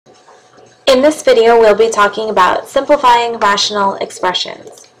In this video, we'll be talking about simplifying rational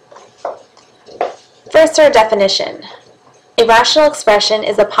expressions. First, our definition. A rational expression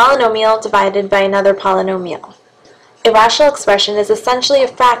is a polynomial divided by another polynomial. A rational expression is essentially a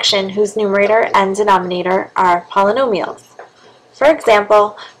fraction whose numerator and denominator are polynomials. For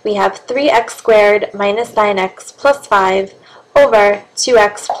example, we have 3x squared minus 9x plus 5 over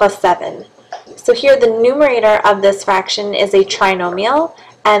 2x plus 7. So here the numerator of this fraction is a trinomial,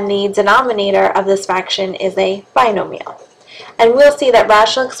 and the denominator of this fraction is a binomial. And we'll see that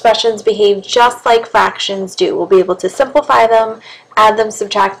rational expressions behave just like fractions do. We'll be able to simplify them, add them,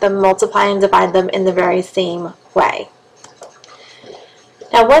 subtract them, multiply and divide them in the very same way.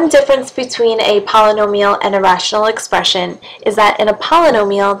 Now, one difference between a polynomial and a rational expression is that in a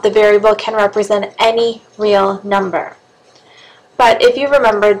polynomial, the variable can represent any real number. But if you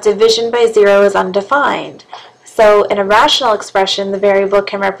remember, division by 0 is undefined. So in a rational expression, the variable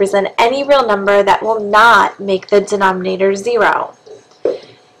can represent any real number that will not make the denominator 0.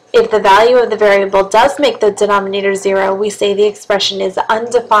 If the value of the variable does make the denominator 0, we say the expression is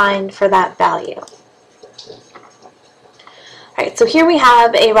undefined for that value. Alright, so here we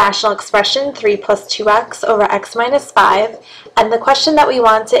have a rational expression, 3 plus 2x over x minus 5, and the question that we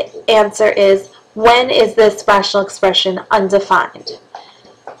want to answer is, when is this rational expression undefined?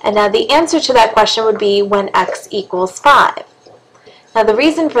 And now the answer to that question would be when x equals 5. Now the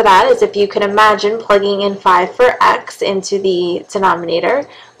reason for that is if you can imagine plugging in 5 for x into the denominator,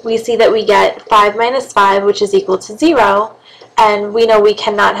 we see that we get 5 minus 5, which is equal to 0, and we know we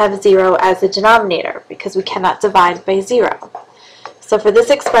cannot have 0 as a denominator because we cannot divide by 0. So for this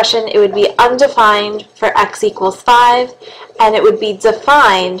expression, it would be undefined for x equals 5, and it would be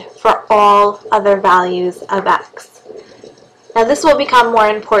defined for all other values of x. Now this will become more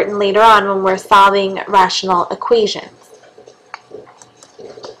important later on when we're solving rational equations.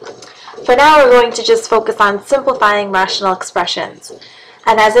 For now, we're going to just focus on simplifying rational expressions.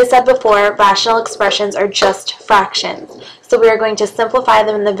 And as I said before, rational expressions are just fractions. So we are going to simplify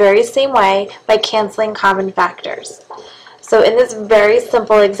them in the very same way by canceling common factors. So in this very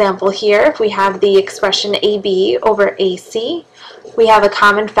simple example here, if we have the expression AB over AC, we have a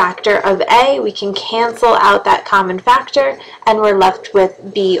common factor of A, we can cancel out that common factor, and we're left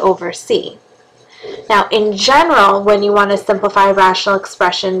with B over C. Now, in general, when you want to simplify rational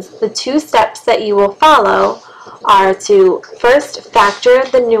expressions, the two steps that you will follow are to first factor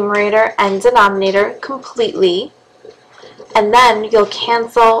the numerator and denominator completely, and then you'll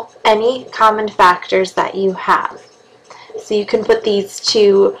cancel any common factors that you have. So you can put these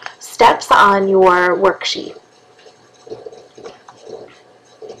two steps on your worksheet.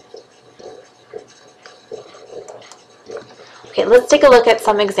 Okay, let's take a look at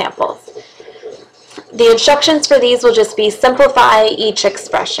some examples. The instructions for these will just be simplify each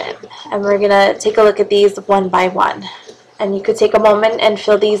expression. And we're going to take a look at these one by one. And you could take a moment and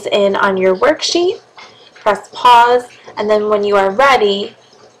fill these in on your worksheet. Press pause, and then when you are ready,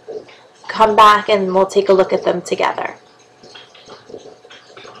 come back and we'll take a look at them together.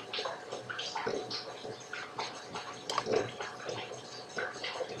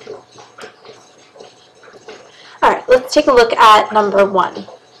 Alright, let's take a look at number 1.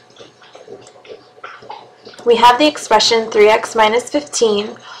 We have the expression 3x minus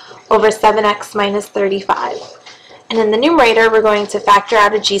 15 over 7x minus 35. And in the numerator, we're going to factor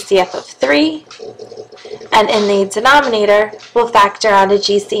out a GCF of 3. And in the denominator, we'll factor out a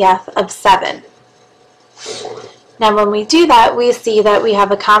GCF of 7. Now when we do that, we see that we have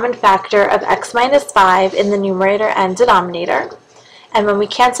a common factor of x minus 5 in the numerator and denominator. And when we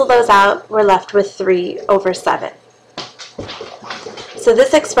cancel those out, we're left with 3 over 7. So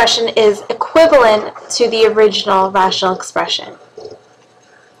this expression is equivalent to the original rational expression.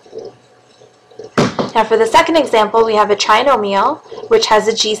 Now for the second example, we have a trinomial, which has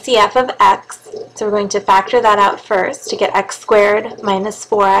a GCF of x. So we're going to factor that out first to get x squared minus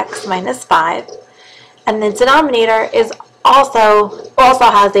 4x minus 5. And the denominator is also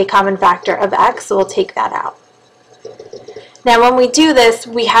has a common factor of x, so we'll take that out. Now when we do this,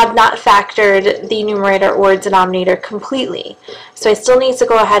 we have not factored the numerator or denominator completely. So I still need to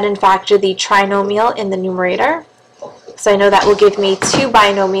go ahead and factor the trinomial in the numerator. So I know that will give me 2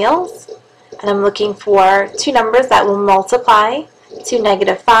 binomials, and I'm looking for 2 numbers that will multiply to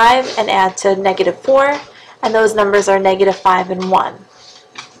negative 5 and add to negative 4, and those numbers are negative 5 and 1.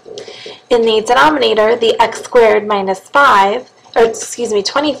 In the denominator, the x squared minus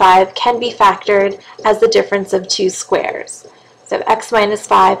 25 can be factored as the difference of 2 squares. So x minus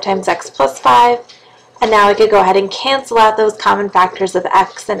 5 times x plus 5, and now I could go ahead and cancel out those common factors of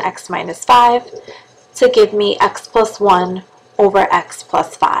x and x minus 5 to give me x plus 1 over x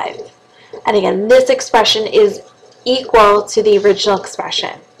plus 5. And again, this expression is equal to the original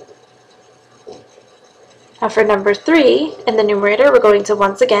expression. Now for number 3, in the numerator, we're going to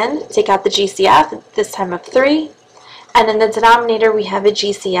once again take out the GCF, this time of 3, and in the denominator, we have a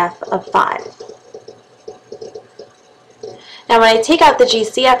GCF of 5. Now when I take out the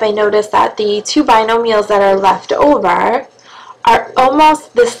GCF, I notice that the two binomials that are left over are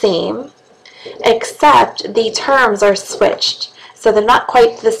almost the same, except the terms are switched. So they're not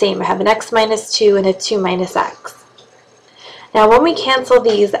quite the same. I have an x minus 2 and a 2 minus x. Now when we cancel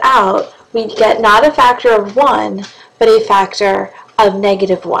these out, we get not a factor of 1, but a factor of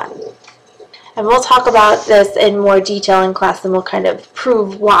negative 1. And we'll talk about this in more detail in class, and we'll kind of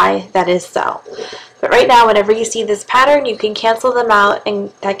prove why that is so. But right now, whenever you see this pattern, you can cancel them out,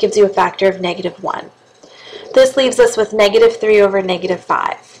 and that gives you a factor of negative 1. This leaves us with negative 3 over negative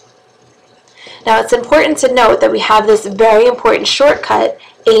 5. Now, it's important to note that we have this very important shortcut,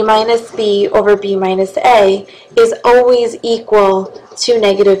 a minus b over b minus a is always equal to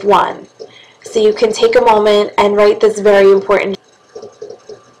negative 1. So you can take a moment and write this very important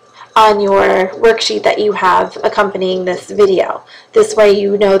on your worksheet that you have accompanying this video. This way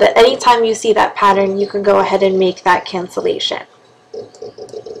you know that anytime you see that pattern, you can go ahead and make that cancellation.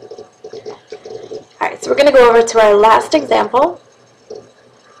 Alright, so we're going to go over to our last example.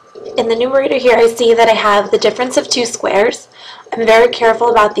 In the numerator here, I see that I have the difference of two squares. I'm very careful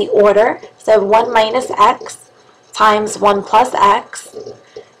about the order. So I have 1 minus x times 1 plus x.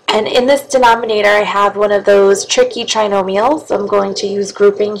 And in this denominator, I have one of those tricky trinomials. So I'm going to use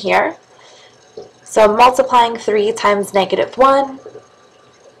grouping here. So I'm multiplying 3 times negative 1.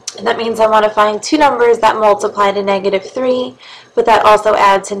 And that means I want to find two numbers that multiply to negative 3, but that also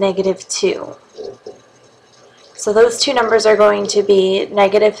add to negative 2. So those two numbers are going to be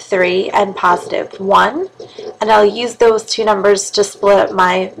negative 3 and positive 1. And I'll use those two numbers to split up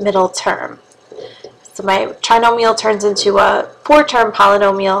my middle term. So my trinomial turns into a 4-term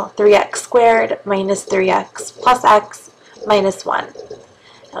polynomial, 3x squared minus 3x plus x minus 1.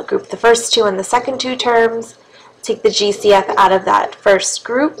 I'll group the first two and the second two terms, take the GCF out of that first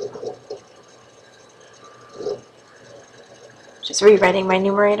group. Just rewriting my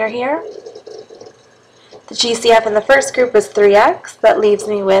numerator here. The GCF in the first group is 3x. That leaves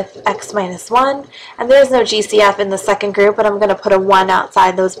me with x minus 1. And there's no GCF in the second group, but I'm going to put a 1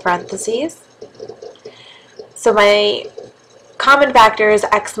 outside those parentheses. So my common factor is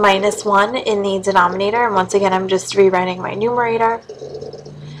x minus 1 in the denominator, and once again I'm just rewriting my numerator.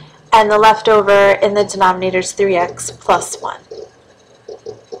 And the leftover in the denominator is 3x plus 1.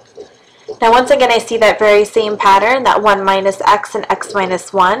 Now once again I see that very same pattern, that 1 minus x and x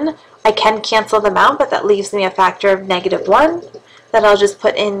minus 1. I can cancel them out, but that leaves me a factor of negative 1 that I'll just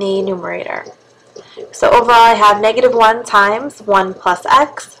put in the numerator. So overall I have negative 1 times 1 plus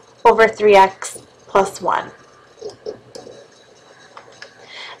x over 3x plus 1.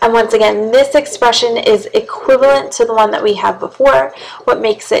 And once again, this expression is equivalent to the one that we have before. What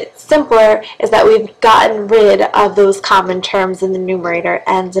makes it simpler is that we've gotten rid of those common terms in the numerator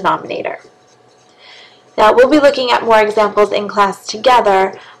and denominator. Now, we'll be looking at more examples in class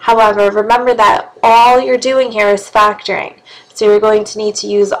together. However, remember that all you're doing here is factoring. So you're going to need to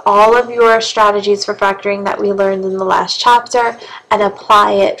use all of your strategies for factoring that we learned in the last chapter and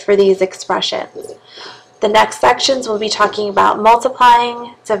apply it for these expressions. The next sections will be talking about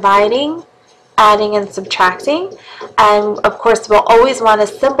multiplying, dividing, adding, and subtracting. And of course, we'll always want to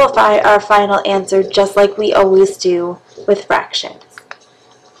simplify our final answer just like we always do with fractions.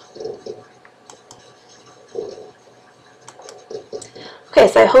 Okay,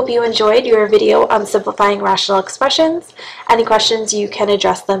 so I hope you enjoyed your video on simplifying rational expressions. Any questions, you can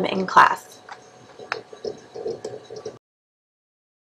address them in class.